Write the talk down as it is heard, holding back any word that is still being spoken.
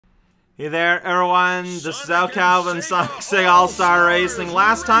Hey there, everyone. This is Al Calvin, Sega All Stars Racing.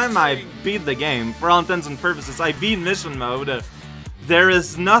 Last time I beat the game, for all intents and purposes, I beat mission mode. There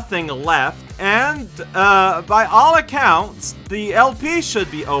is nothing left, and by all accounts, the LP should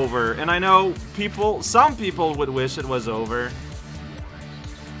be over. And I know some people would wish it was over.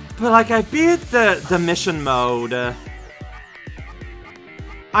 But like, I beat the mission mode.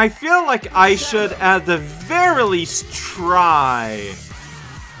 I feel like I should at the very least try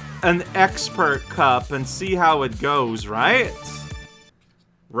an expert cup and see how it goes, right?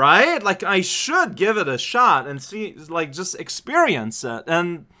 Right? Like, I should give it a shot and see, like, just experience it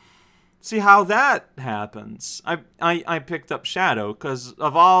and see how that happens. I picked up Shadow because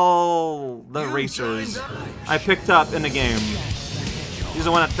of all the racers I picked up in the game, he's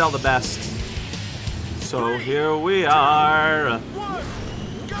the one that felt the best. So here we are.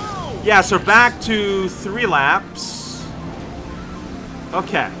 Yeah, so back to 3 laps.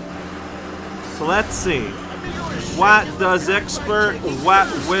 Okay. So let's see. What does expert, what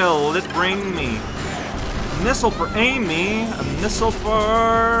will it bring me? A missile for Amy, a missile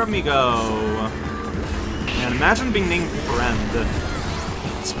for Amigo. And imagine being named Friend.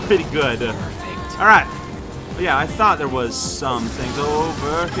 It's pretty good. Alright. Yeah, I thought there was some things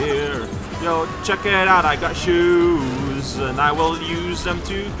over here. Yo, check it out, I got shoes, and I will use them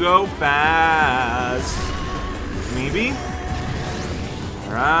to go fast. Maybe?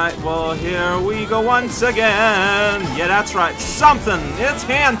 Alright, well, here we go once again. Yeah, that's right, something! It's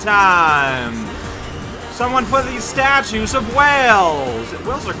hand time! Someone put these statues of whales!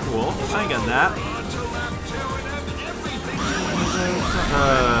 Whales are cool, I get that.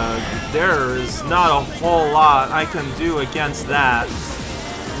 There is not a whole lot I can do against that.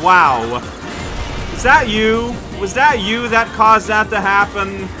 Wow. Is that you? Was that you that caused that to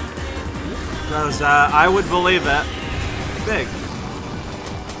happen? Because I would believe it. Big.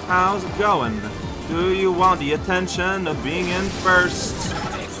 How's it going? Do you want the attention of being in first?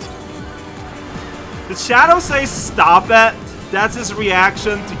 Did Shadow say stop it? That's his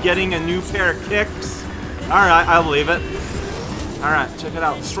reaction to getting a new pair of kicks? Alright, I believe it. Alright, check it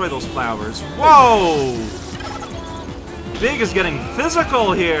out. Destroy those flowers. Whoa! Big is getting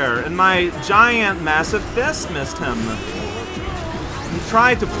physical here, and my giant, massive fist missed him. He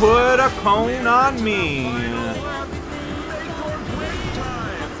tried to put a cone on me.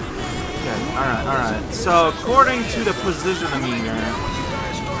 Okay, alright. So, according to the position-o-meter...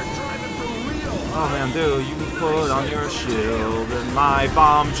 Oh man, dude, you can put on your shield, and my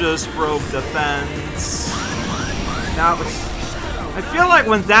bomb just broke the fence. Now, I feel like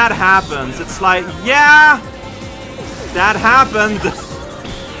when that happens, it's like, yeah! That happened!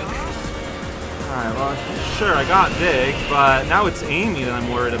 Alright, well, sure, I got Big, but now it's Amy that I'm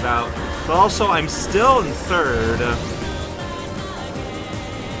worried about. But also, I'm still in third.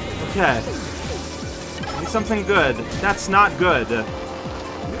 Okay. Need something good. That's not good.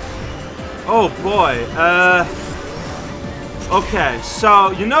 Oh, boy. Okay,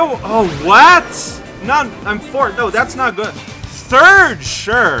 so, you know... Oh, what? No, I'm fourth. No, that's not good. Third,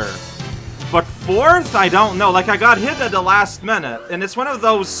 sure. But fourth, I don't know. Like, I got hit at the last minute, and it's one of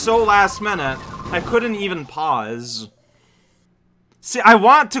those so last minute, I couldn't even pause. See, I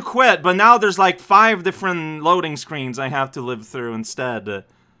want to quit, but now there's like 5 different loading screens I have to live through instead.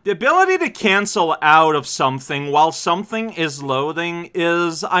 The ability to cancel out of something while something is loading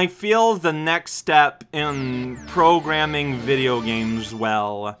is, I feel, the next step in programming video games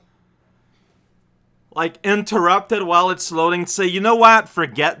well. Like, interrupt it while it's loading, say, you know what,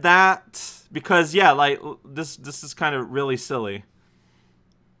 forget that. Because, yeah, like, this is kind of really silly.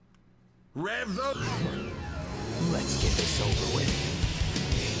 Rev up. Let's get this over with.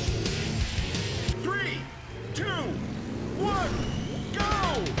 3, 2, 1,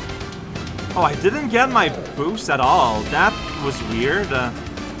 go! Oh, I didn't get my boost at all. That was weird.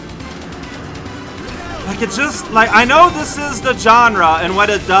 Like, it just, like, I know this is the genre and what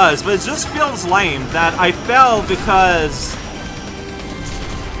it does, but it just feels lame that I fell because...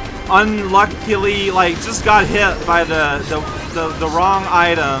 unluckily, like, just got hit by the wrong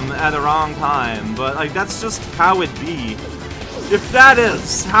item at the wrong time. But, like, that's just how it be. If that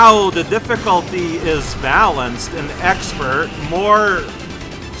is how the difficulty is balanced in expert, more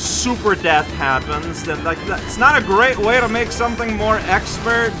super death happens, then, like, it's not a great way to make something more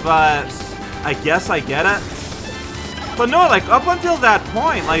expert, but I guess I get it. But no, like, up until that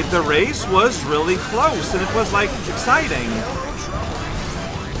point, like, the race was really close, and it was, like, exciting.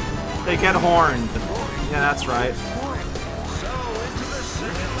 They get horned. Yeah, that's right.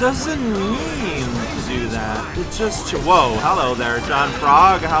 Doesn't mean to do that. It just... Whoa, hello there, John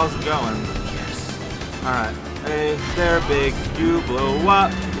Frog. How's it going? Alright. Hey, there, Big. You blow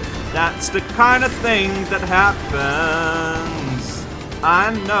up. That's the kind of thing that happens.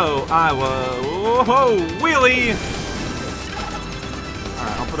 I know I will. Whoa, wheelie!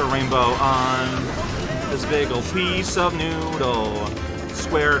 Alright, I'll put a rainbow on this big old piece of noodle.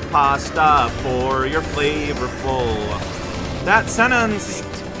 Squared pasta for your flavorful. That sentence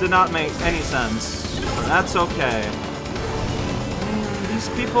did not make any sense, but that's okay. These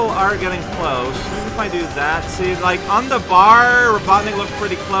people are getting close. Maybe if I do that, see, like on the bar, Robotnik looked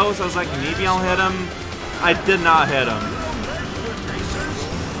pretty close. I was like, maybe I'll hit him. I did not hit him.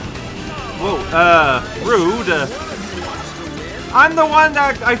 Whoa, rude. I'm the one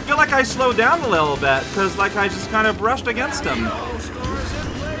that I feel like I slowed down a little bit, because like I just kind of brushed against him.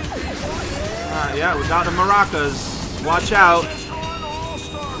 Yeah, we got the maracas. Watch out.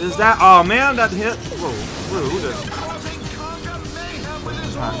 Is that... Oh, man, that hit... Whoa, rude.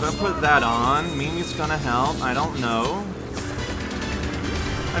 I'm gonna put that on. Mimi's gonna help. I don't know.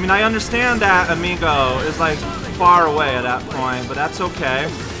 I mean, I understand that Amigo is, like, far away at that point, but that's okay.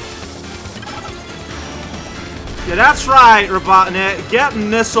 Yeah, that's right, Robotnik. Get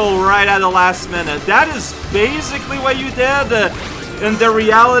missile right at the last minute. That is basically what you did. In the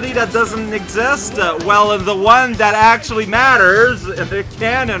reality that doesn't exist, well, in the one that actually matters, in the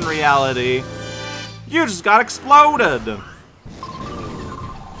canon reality, you just got exploded.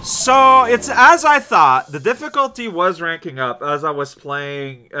 So, it's as I thought. The difficulty was ranking up as I was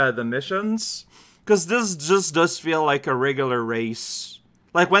playing the missions, because this just does feel like a regular race.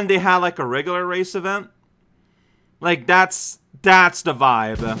 Like when they had like a regular race event. Like, that's the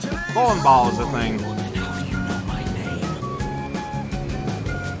vibe. Bowling ball is a thing.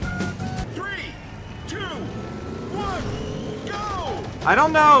 I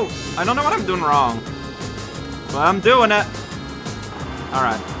don't know what I'm doing wrong. But I'm doing it.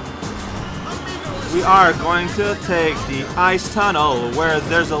 Alright. We are going to take the ice tunnel where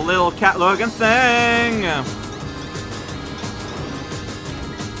there's a little cat-looking thing.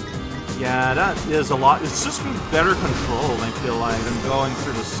 Yeah, that is a lot. It's just better controlled, I feel like, than going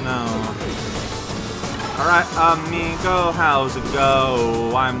through the snow. Alright, amigo, how's it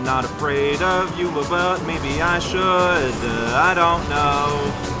go? I'm not afraid of you, but maybe I should. I don't know.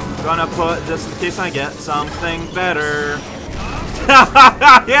 Gonna put this in case I get something better.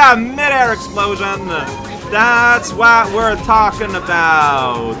 Yeah, mid-air explosion. That's what we're talking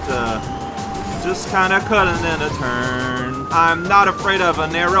about. Just kinda cutting in a turn. I'm not afraid of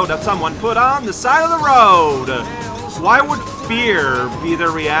an arrow that someone put on the side of the road. Why would fear be the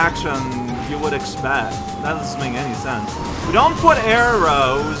reaction you would expect? That doesn't make any sense. We don't put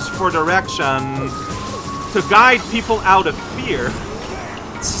arrows for direction to guide people out of fear.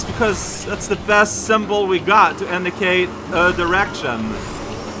 It's just because that's the best symbol we got to indicate a direction.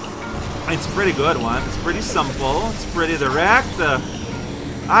 It's a pretty good one. It's pretty simple. It's pretty direct.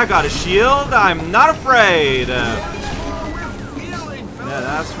 I got a shield. I'm not afraid. Yeah,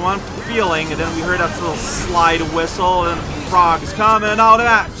 that's one feeling. And then we heard that little slide whistle, and Frog's coming, all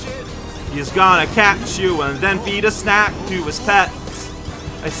that. He's gonna catch you and then feed a snack to his pet.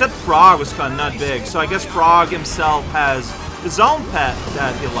 I said Frog was kind of not big, so I guess Frog himself has his own pet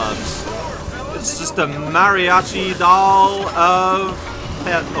that he loves. It's just a mariachi doll of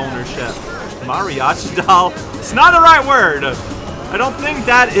pet ownership. Mariachi doll? It's not the right word. I don't think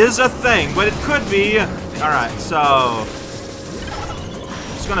that is a thing, but it could be. Alright, so...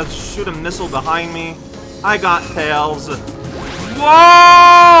 just gonna shoot a missile behind me. I got tails.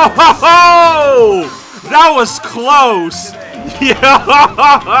 Whoa! That was close! Yeah!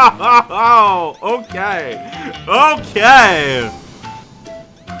 Okay. Okay.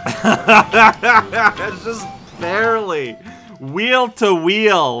 It's just barely. Wheel to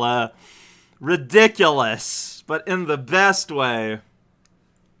wheel. Ridiculous. But in the best way.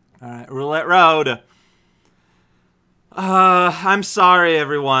 Alright, Roulette Road. I'm sorry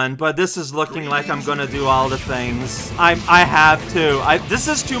everyone, but this is looking like I'm gonna do all the things. I have to. This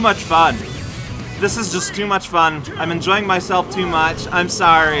is too much fun. This is just too much fun. I'm enjoying myself too much. I'm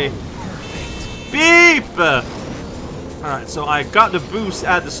sorry. Beep! Alright, so I got the boost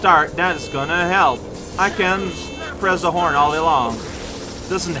at the start. That is gonna help. I can press the horn all day long.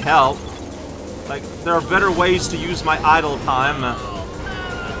 Doesn't help. Like, there are better ways to use my idle time.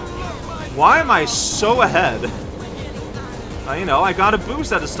 Why am I so ahead? You know, I got a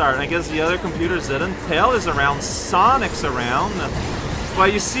boost at the start. I guess the other computers didn't. Tail is around. Sonic's around.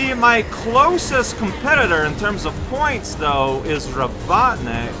 But you see, my closest competitor in terms of points, though, is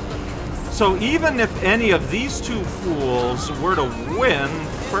Robotnik. So even if any of these two fools were to win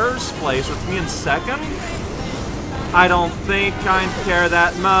first place with me in second, I don't think I'd care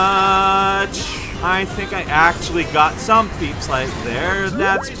that much. I think I actually got some peeps like there.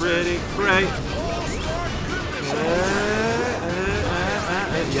 That's pretty great.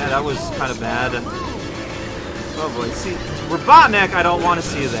 Yeah, that was kind of bad. Oh boy, see, Robotnik, I don't want to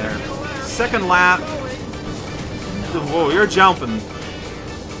see there. Second lap. Whoa, you're jumping.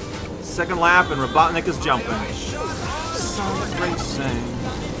 Second lap, and Robotnik is jumping. Sonic Racing.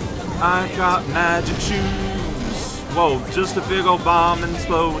 I got magic shoes. Whoa, just a big old bomb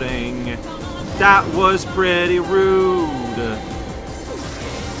exploding. That was pretty rude.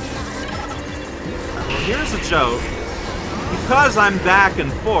 Well, here's a joke. Because I'm back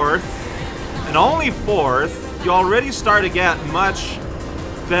and forth, and only fourth, you already start to get much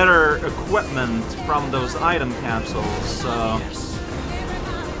better equipment from those item capsules, so...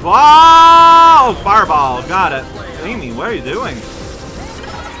 Wow! Fireball, got it. Amy, what are you doing?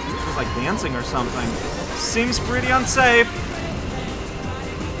 She's like dancing or something. Seems pretty unsafe.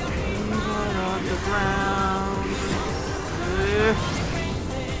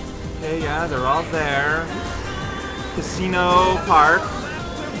 Okay, yeah, they're all there. Casino Park.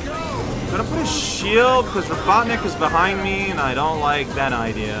 I'm gonna put a shield because Robotnik is behind me and I don't like that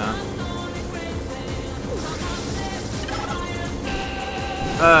idea.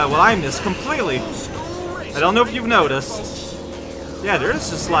 Well, I missed completely. I don't know if you've noticed. Yeah, there's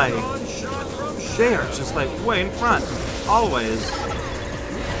just like... They are just like way in front. Always.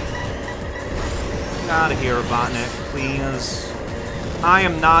 Get out of here, Robotnik, please. I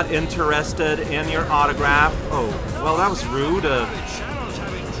am not interested in your autograph. Oh, well, that was rude.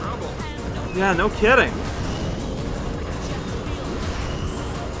 Yeah, no kidding.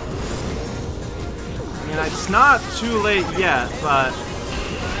 I mean, it's not too late yet, but...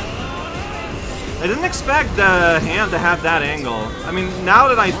 I didn't expect the hand to have that angle. I mean, now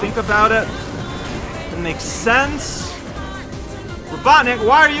that I think about it, it makes sense. Robotnik,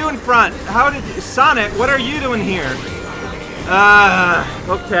 why are you in front? How did... Sonic, what are you doing here?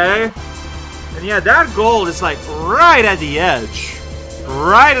 Okay. And yeah, that gold is like right at the edge.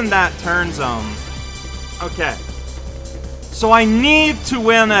 Right in that turn zone. Okay. So I need to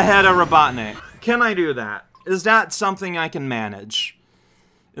win ahead of Robotnik. Can I do that? Is that something I can manage?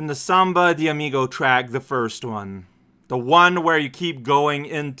 In the Samba de Amigo track, the first one. The one where you keep going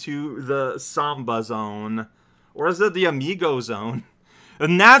into the Samba zone. Or is it the Amigo zone?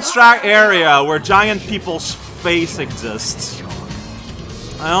 In that track area where giant people's face exists.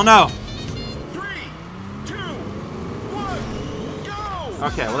 I don't know. 3, 2, 1, go!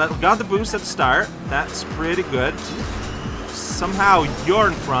 Okay, well, that got the boost at the start. That's pretty good. Somehow you're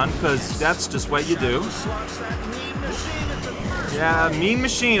in front, because that's just what you do. Yeah, mean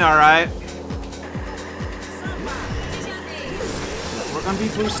machine, alright. We're gonna be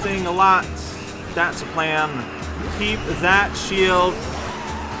boosting a lot. That's a plan. Keep that shield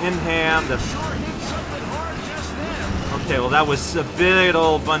in hand. Okay, well that was a big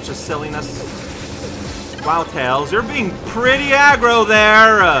old bunch of silliness. Wow, Tails, you're being pretty aggro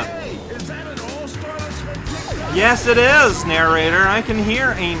there. Yes, it is, narrator. I can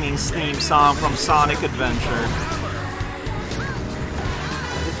hear Amy's theme song from Sonic Adventure.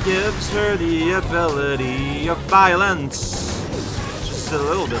 It gives her the ability of violence. Just a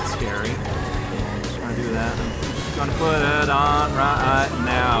little bit scary. Just gonna do that. I'm just gonna put it on right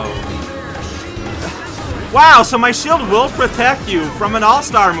now. Wow, so my shield will protect you from an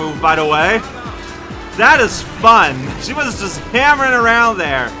all-star move, by the way. That is fun. She was just hammering around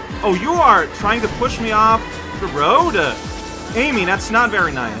there. Oh, you are trying to push me off the road? Amy, that's not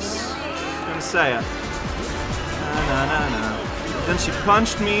very nice. I'm gonna say it. No. Then she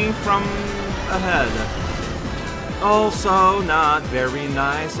punched me from ahead. Also not very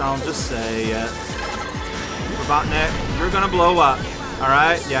nice, I'll just say it. Robotnik, you're gonna blow up.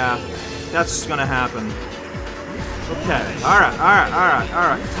 Alright? Yeah. That's just gonna happen. Okay,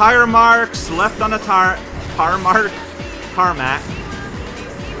 alright. Tire marks left on the tarmac.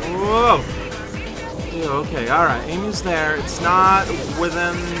 Whoa. Yeah, okay, alright. Amy's there. It's not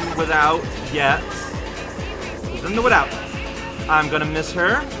without yet. Within the without. I'm gonna miss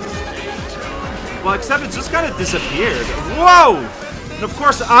her. Well, except it just kind of disappeared. Whoa! And of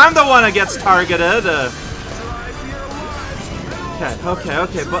course, I'm the one that gets targeted.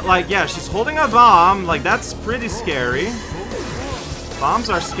 Okay, but like, yeah, she's holding a bomb, like, that's pretty scary. Bombs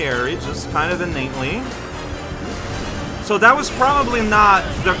are scary, just kind of innately. So that was probably not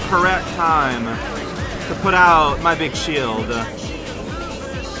the correct time to put out my big shield.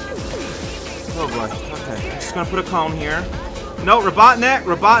 Oh boy, okay, I'm just gonna put a cone here. No,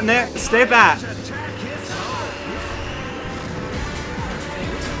 Robotnik, stay back.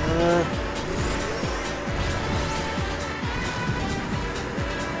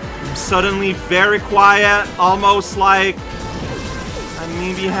 I'm suddenly very quiet, almost like I'm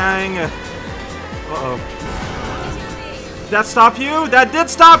maybe hang. Uh-oh. That stop you? That did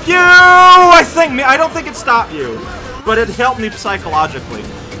stop you! I don't think it stopped you, but it helped me psychologically.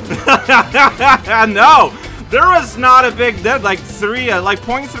 No! There was not a big dead, like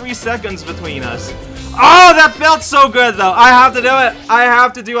 0.3 seconds between us. Oh, that felt so good though. I have to do it. I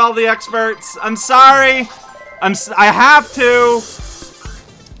have to do all the experts. I'm sorry. I have to.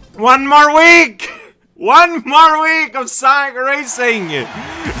 One more week. One more week of Sonic Racing. There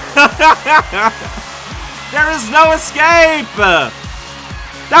is no escape.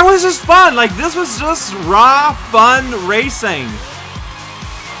 That was just fun. Like, this was just raw, fun racing.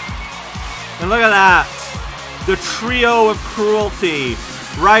 And look at that. The trio of cruelty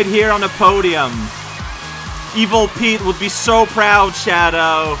right here on the podium. Evil Pete would be so proud,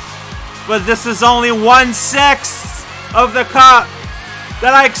 Shadow. But this is only 1/6 of the cup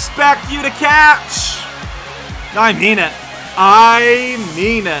that I expect you to catch. I mean it. I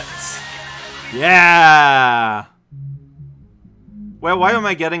mean it. Yeah. Well, why am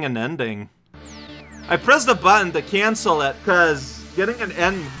I getting an ending? I pressed the button to cancel it, because getting an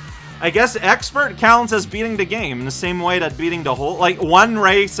end... I guess expert counts as beating the game in the same way that beating the whole... Like, one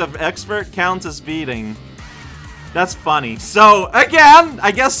race of expert counts as beating. That's funny. So, again,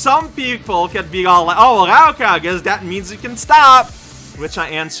 I guess some people could be all like, oh, well, okay, I guess that means you can stop. Which I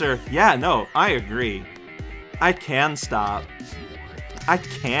answer, yeah, no, I agree. I can stop. I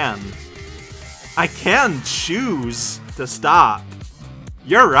can. I can choose to stop.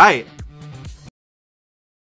 You're right.